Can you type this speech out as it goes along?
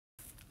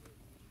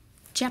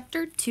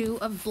Chapter 2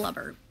 of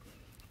Blubber.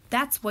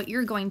 That's what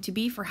you're going to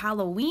be for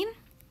Halloween?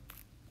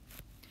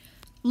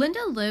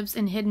 Linda lives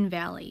in Hidden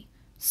Valley.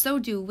 So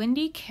do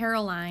Wendy,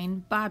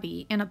 Caroline,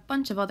 Bobby, and a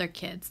bunch of other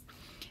kids.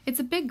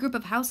 It's a big group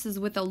of houses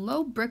with a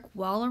low brick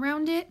wall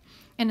around it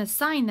and a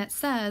sign that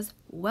says,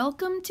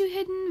 "Welcome to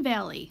Hidden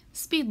Valley.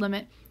 Speed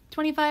limit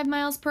 25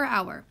 miles per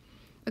hour."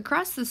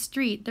 Across the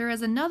street, there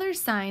is another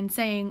sign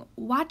saying,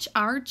 "Watch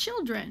our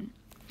children."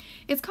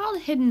 It's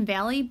called Hidden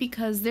Valley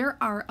because there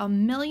are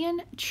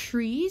 1,000,000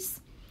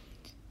 trees,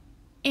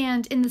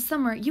 and in the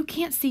summer, you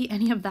can't see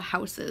any of the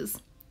houses.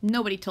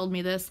 Nobody told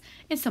me this.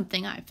 It's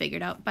something I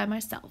figured out by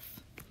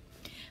myself.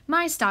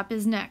 My stop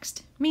is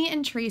next. Me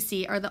and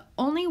Tracy are the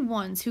only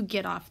ones who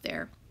get off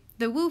there.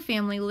 The Wu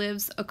family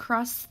lives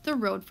across the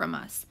road from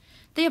us.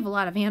 They have a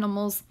lot of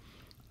animals.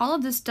 All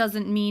of this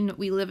doesn't mean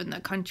we live in the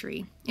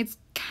country. It's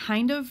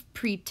kind of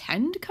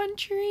pretend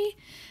country.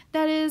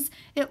 That is,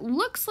 it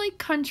looks like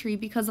country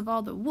because of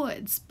all the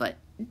woods, but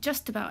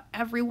just about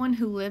everyone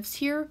who lives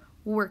here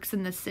works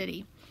in the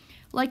city.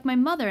 Like my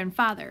mother and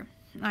father.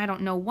 I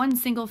don't know one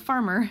single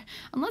farmer,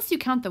 unless you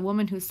count the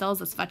woman who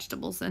sells us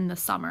vegetables in the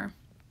summer.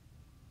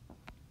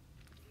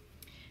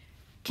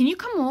 "Can you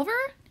come over?"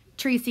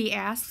 Tracy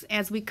asks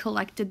as we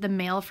collected the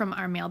mail from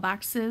our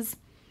mailboxes.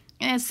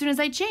 "As soon as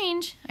I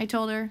change," I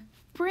told her.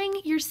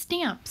 "Bring your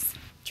stamps."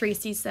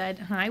 Tracy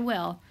said, "I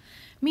will."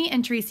 Me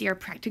and Tracy are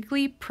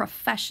practically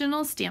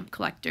professional stamp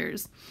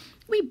collectors.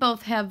 We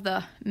both have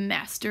the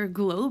Master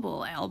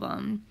Global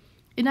album.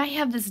 And I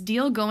have this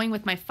deal going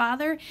with my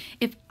father.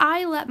 If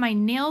I let my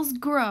nails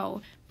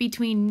grow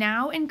between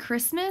now and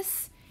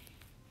Christmas,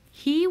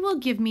 he will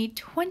give me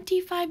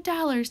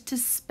 $25 to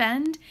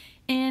spend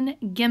in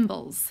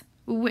Gimbals,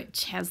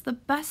 which has the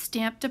best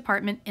stamp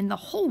department in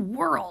the whole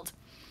world.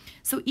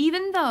 So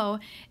even though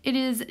it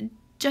is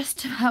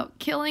just about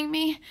killing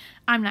me,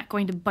 I'm not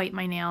going to bite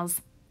my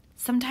nails.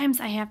 Sometimes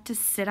I have to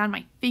sit on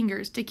my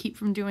fingers to keep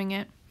from doing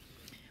it.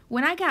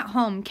 When I got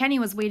home, Kenny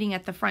was waiting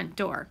at the front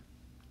door.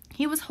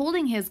 He was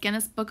holding his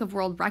Guinness Book of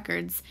World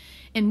Records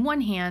in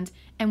one hand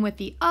and with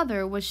the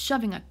other was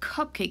shoving a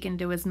cupcake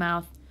into his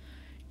mouth.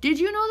 "Did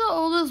you know the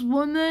oldest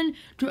woman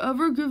to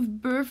ever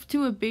give birth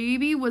to a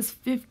baby was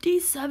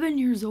 57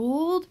 years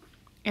old?"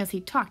 As he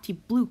talked, he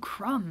blew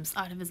crumbs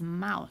out of his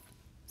mouth.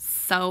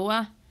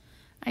 "So?"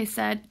 I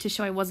said, to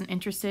show I wasn't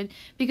interested,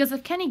 because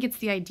if Kenny gets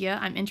the idea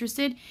I'm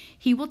interested,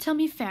 he will tell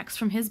me facts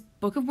from his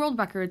Book of World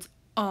Records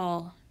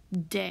all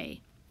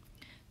day.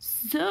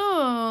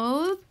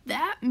 "So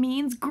that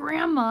means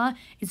Grandma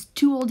is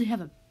too old to have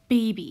a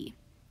baby."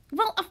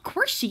 "Well, of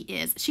course she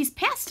is. She's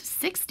past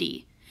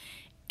 60.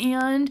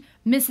 "And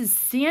Mrs.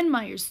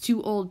 Sandmeyer's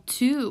too old,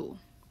 too."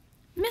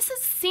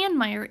 "Mrs.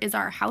 Sandmeyer is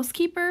our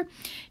housekeeper.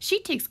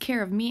 She takes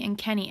care of me and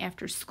Kenny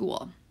after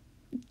school."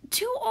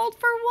 "Too old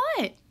for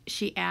what?"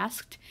 she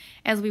asked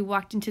as we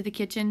walked into the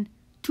kitchen.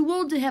 "Too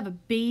old to have a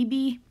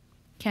baby,"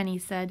 Kenny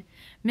said.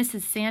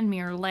 Mrs.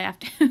 Sandmeyer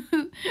laughed.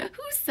 Who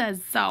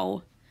says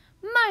so?"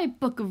 "My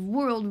Book of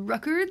World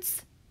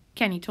Records,"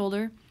 Kenny told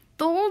her.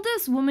 "The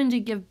oldest woman to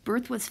give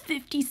birth was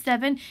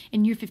 57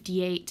 and you're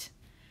 58.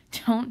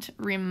 "Don't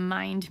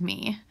remind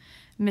me,"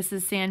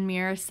 Mrs.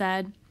 Sandmeyer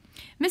said.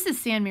 Mrs.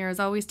 Sandmeyer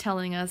is always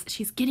telling us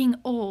she's getting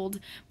old,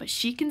 but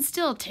she can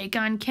still take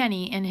on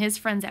Kenny and his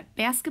friends at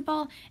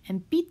basketball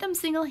and beat them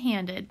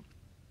single-handed.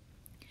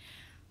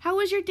 "How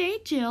was your day,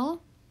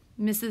 Jill?"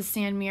 Mrs.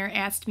 Sandmeyer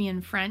asked me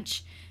in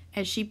French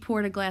as she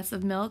poured a glass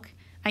of milk.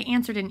 I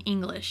answered in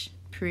English.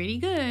 "Pretty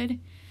good."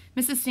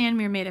 Mrs.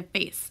 Sandmeyer made a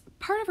face.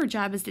 Part of her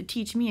job is to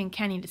teach me and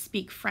Kenny to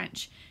speak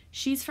French.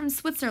 She's from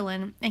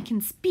Switzerland and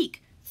can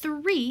speak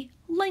 3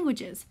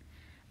 languages.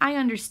 I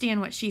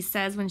understand what she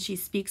says when she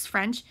speaks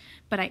French,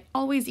 but I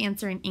always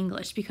answer in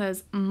English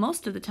because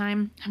most of the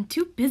time I'm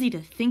too busy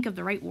to think of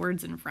the right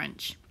words in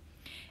French.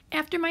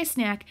 After my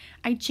snack,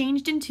 I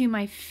changed into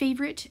my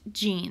favorite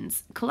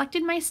jeans,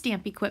 collected my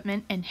stamp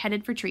equipment, and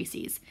headed for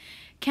Tracy's.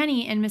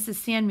 Kenny and Mrs.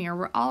 Sandmeyer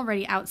were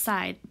already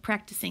outside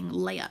practicing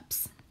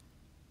layups.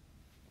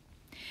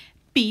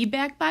 "Be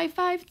back by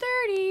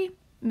 5:30,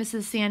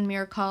 Mrs.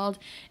 Sandmeyer called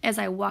as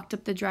I walked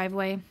up the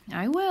driveway.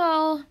 "I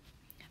will."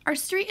 Our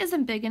street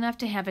isn't big enough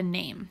to have a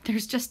name.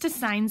 There's just a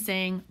sign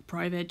saying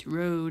 "Private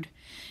Road."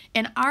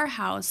 In our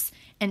house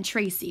and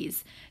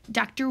Tracy's,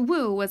 Dr.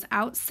 Wu was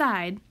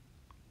outside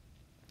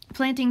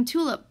planting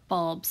tulip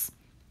bulbs.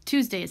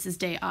 Tuesday is his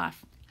day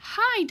off.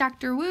 "Hi,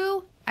 Dr.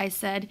 Wu," I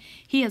said.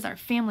 He is our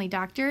family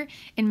doctor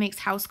and makes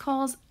house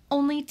calls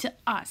only to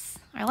us.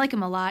 I like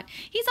him a lot.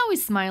 He's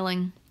always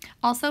smiling.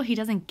 Also, he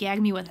doesn't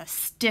gag me with a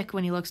stick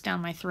when he looks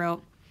down my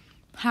throat.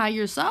 "Hi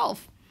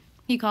yourself,"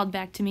 he called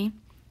back to me.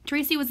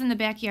 Tracy was in the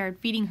backyard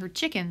feeding her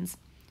chickens.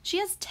 She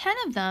has 10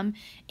 of them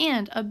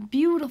and a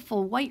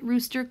beautiful white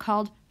rooster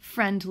called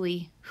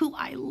Friendly, who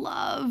I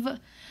love.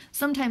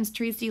 Sometimes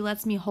Tracy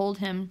lets me hold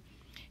him.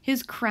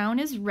 His crown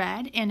is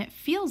red and it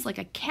feels like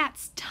a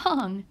cat's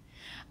tongue.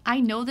 I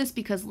know this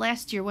because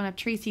last year one of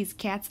Tracy's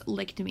cats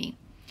licked me.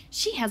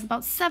 She has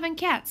about 7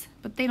 cats,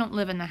 but they don't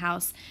live in the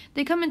house.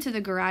 They come into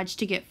the garage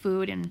to get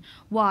food and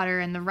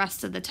water, and the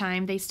rest of the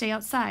time they stay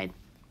outside.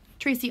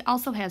 Tracy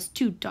also has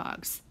 2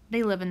 dogs.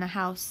 They live in the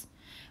house.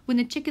 When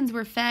the chickens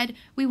were fed,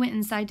 we went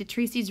inside to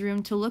Tracy's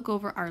room to look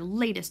over our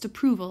latest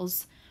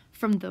approvals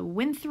from the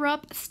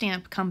Winthrop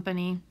Stamp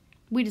Company.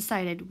 We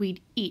decided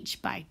we'd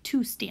each buy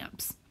 2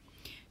 stamps.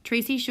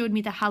 Tracy showed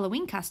me the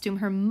Halloween costume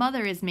her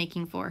mother is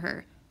making for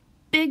her.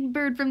 Big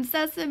Bird from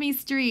Sesame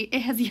Street. It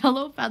has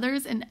yellow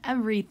feathers and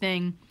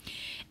everything.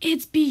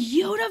 It's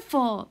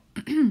beautiful,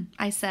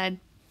 I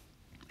said.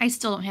 I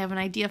still don't have an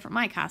idea for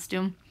my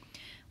costume.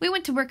 We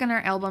went to work on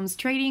our albums,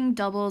 trading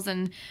doubles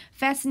and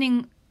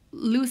fastening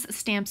loose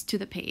stamps to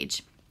the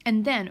page.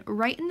 And then,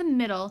 right in the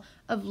middle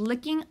of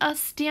licking a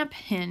stamp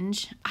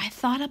hinge, I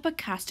thought up a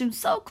costume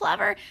so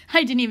clever,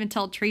 I didn't even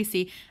tell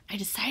Tracy. I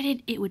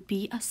decided it would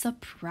be a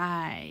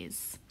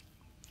surprise.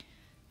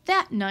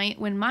 That night,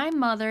 when my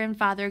mother and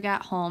father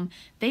got home,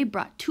 they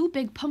brought 2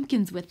 big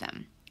pumpkins with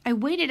them. I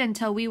waited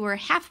until we were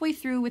halfway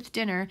through with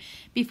dinner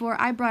before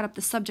I brought up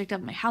the subject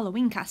of my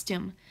Halloween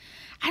costume.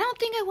 I don't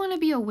think I want to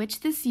be a witch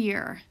this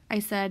year, I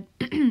said.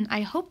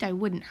 I hoped I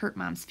wouldn't hurt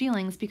Mom's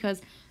feelings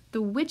because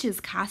the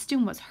witch's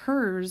costume was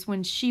hers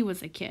when she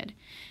was a kid.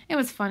 It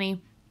was funny.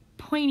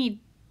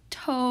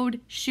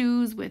 Pointy-toed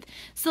shoes with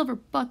silver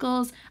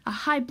buckles, a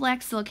high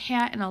black silk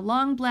hat, and a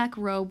long black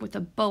robe with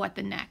a bow at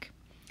the neck.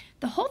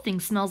 The whole thing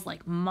smells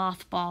like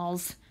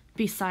mothballs.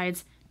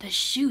 Besides, the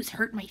shoes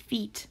hurt my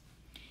feet.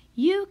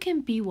 You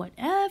can be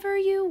whatever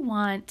you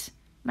want,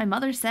 my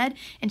mother said,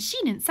 and she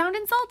didn't sound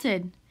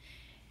insulted.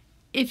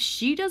 If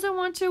she doesn't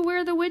want to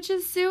wear the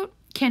witch's suit,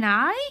 can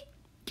I?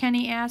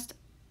 Kenny asked.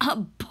 A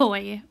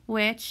boy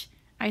witch,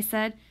 I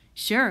said.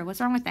 Sure,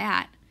 what's wrong with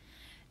that?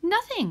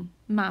 Nothing,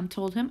 Mom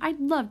told him. I'd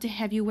love to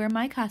have you wear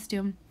my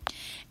costume.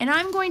 And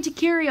I'm going to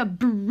carry a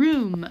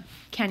broom,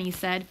 Kenny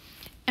said.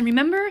 And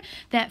remember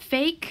that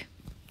fake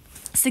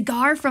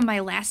cigar from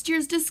my last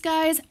year's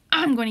disguise?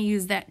 I'm going to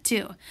use that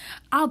too.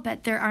 I'll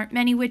bet there aren't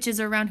many witches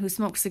around who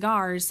smoke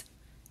cigars.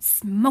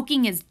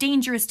 Smoking is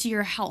dangerous to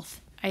your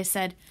health, I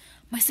said.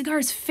 My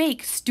cigar's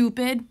fake,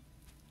 stupid.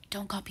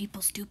 Don't call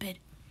people stupid.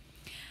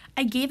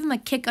 I gave him a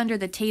kick under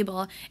the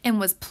table and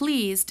was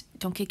pleased,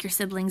 don't kick your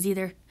siblings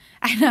either,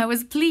 and I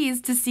was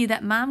pleased to see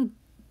that Mom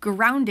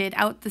grounded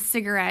out the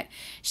cigarette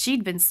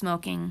she'd been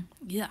smoking.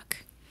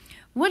 Yuck.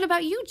 What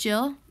about you,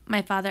 Jill?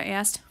 My father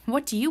asked.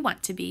 What do you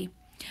want to be?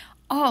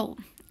 Oh,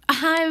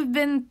 I've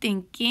been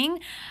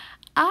thinking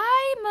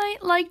I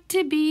might like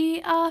to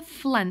be a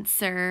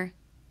flencer.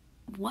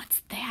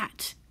 What's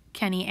that?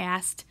 Kenny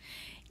asked.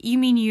 You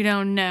mean you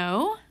don't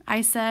know?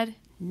 I said.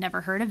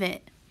 Never heard of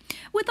it.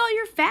 With all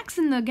your facts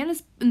in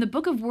the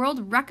Book of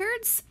World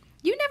Records,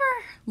 you never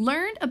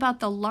learned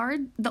about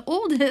the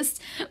oldest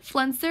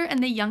flencer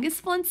and the youngest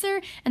flencer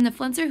and the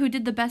flencer who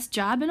did the best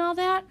job and all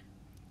that?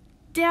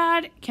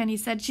 Dad, Kenny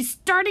said, she's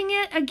starting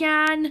it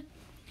again.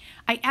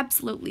 I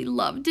absolutely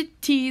loved to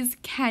tease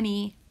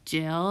Kenny.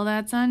 Jill,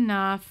 that's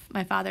enough,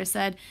 my father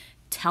said.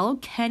 Tell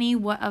Kenny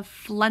what a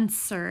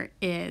flencer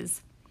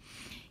is.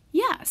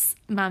 Yes,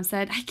 Mom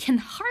said. I can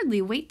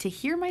hardly wait to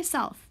hear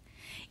myself.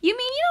 You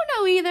mean you don't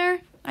know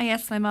either? I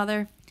asked my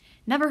mother.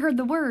 Never heard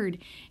the word.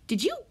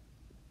 Did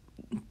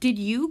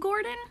you,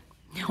 Gordon?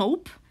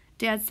 Nope,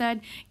 Dad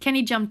said.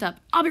 Kenny jumped up.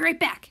 I'll be right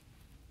back,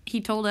 he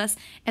told us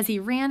as he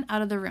ran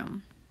out of the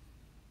room.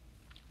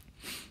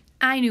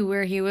 I knew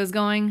where he was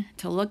going,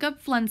 to look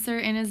up flencer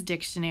in his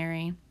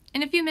dictionary.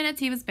 In a few minutes,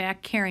 he was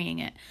back carrying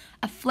it.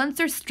 A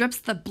flencer strips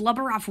the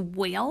blubber off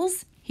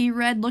whales? He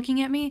read,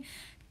 looking at me.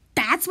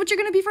 That's what you're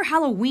going to be for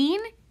Halloween?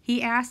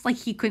 He asked like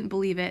he couldn't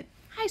believe it.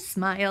 I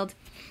smiled.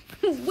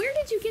 Where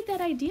did you get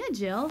that idea,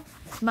 Jill?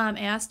 Mom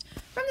asked.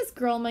 From this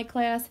girl in my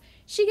class.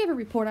 She gave a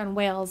report on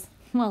whales.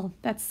 Well,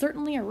 that's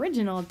certainly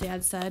original,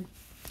 Dad said.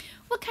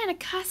 What kind of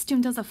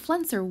costume does a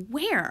flencer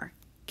wear?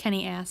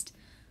 Kenny asked.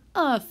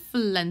 A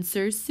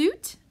flencer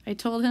suit, I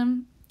told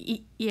him.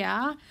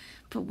 Yeah,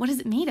 but what is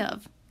it made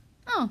of?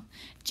 Oh,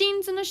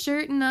 jeans and a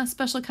shirt and a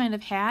special kind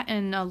of hat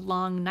and a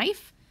long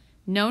knife.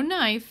 No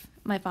knife,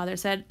 my father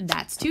said.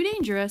 That's too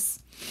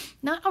dangerous.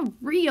 Not a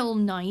real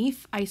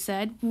knife, I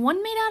said.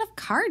 One made out of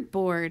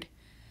cardboard.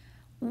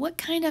 What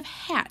kind of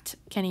hat?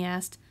 Kenny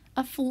asked.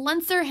 A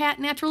flencer hat,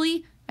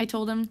 naturally, I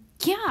told him.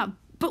 Yeah,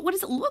 but what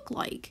does it look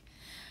like?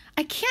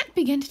 I can't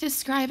begin to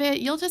describe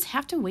it. You'll just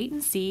have to wait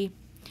and see.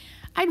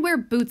 I'd wear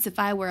boots if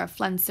I were a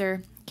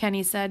flencer,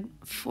 Kenny said.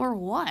 For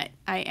what?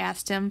 I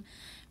asked him.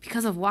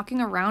 Because of walking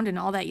around in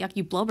all that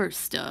yucky blubber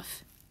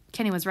stuff.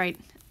 Kenny was right.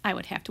 I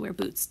would have to wear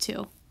boots,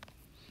 too.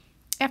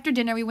 After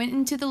dinner, we went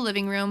into the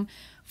living room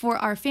for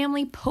our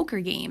family poker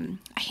game.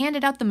 I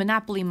handed out the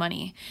Monopoly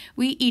money.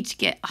 We each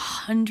get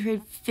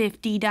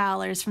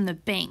 $150 from the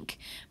bank.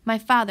 My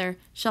father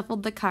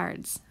shuffled the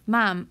cards.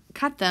 Mom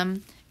cut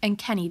them, and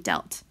Kenny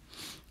dealt.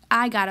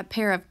 I got a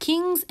pair of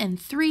kings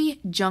and 3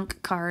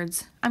 junk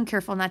cards. I'm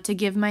careful not to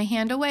give my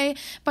hand away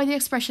by the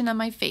expression on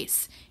my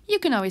face. You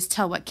can always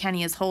tell what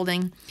Kenny is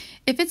holding.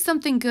 If it's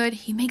something good,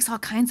 he makes all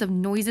kinds of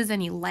noises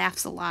and he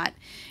laughs a lot.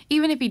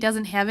 Even if he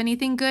doesn't have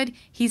anything good,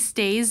 he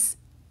stays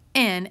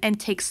in and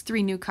takes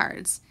 3 new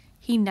cards.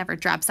 He never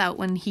drops out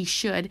when he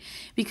should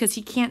because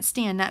he can't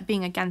stand not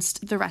being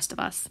against the rest of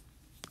us.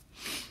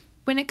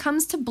 When it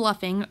comes to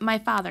bluffing, my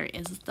father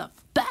is the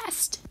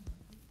best.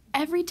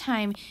 Every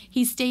time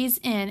he stays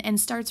in and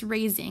starts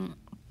raising,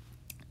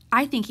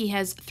 I think he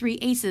has 3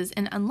 aces,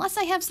 and unless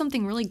I have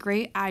something really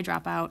great, I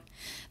drop out.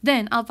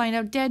 Then I'll find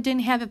out Dad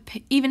didn't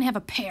even have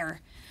a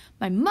pair.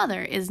 My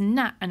mother is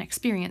not an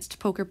experienced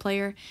poker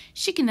player.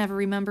 She can never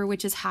remember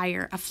which is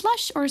higher, a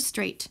flush or a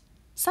straight.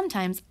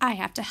 Sometimes I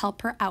have to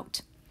help her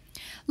out.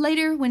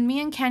 Later, when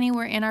me and Kenny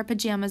were in our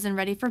pajamas and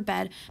ready for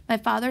bed, my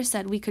father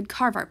said we could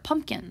carve our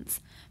pumpkins.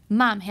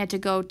 Mom had to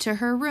go to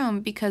her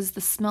room because the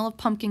smell of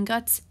pumpkin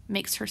guts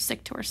makes her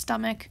sick to her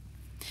stomach.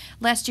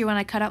 Last year when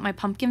I cut out my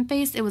pumpkin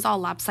face, it was all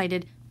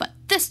lopsided, but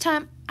this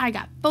time I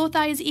got both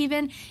eyes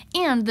even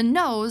and the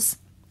nose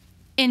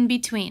in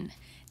between.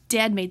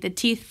 Dad made the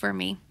teeth for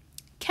me.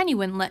 Kenny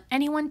wouldn't let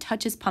anyone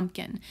touch his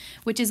pumpkin,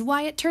 which is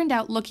why it turned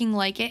out looking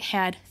like it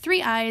had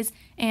 3 eyes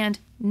and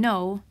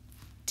no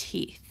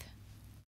teeth.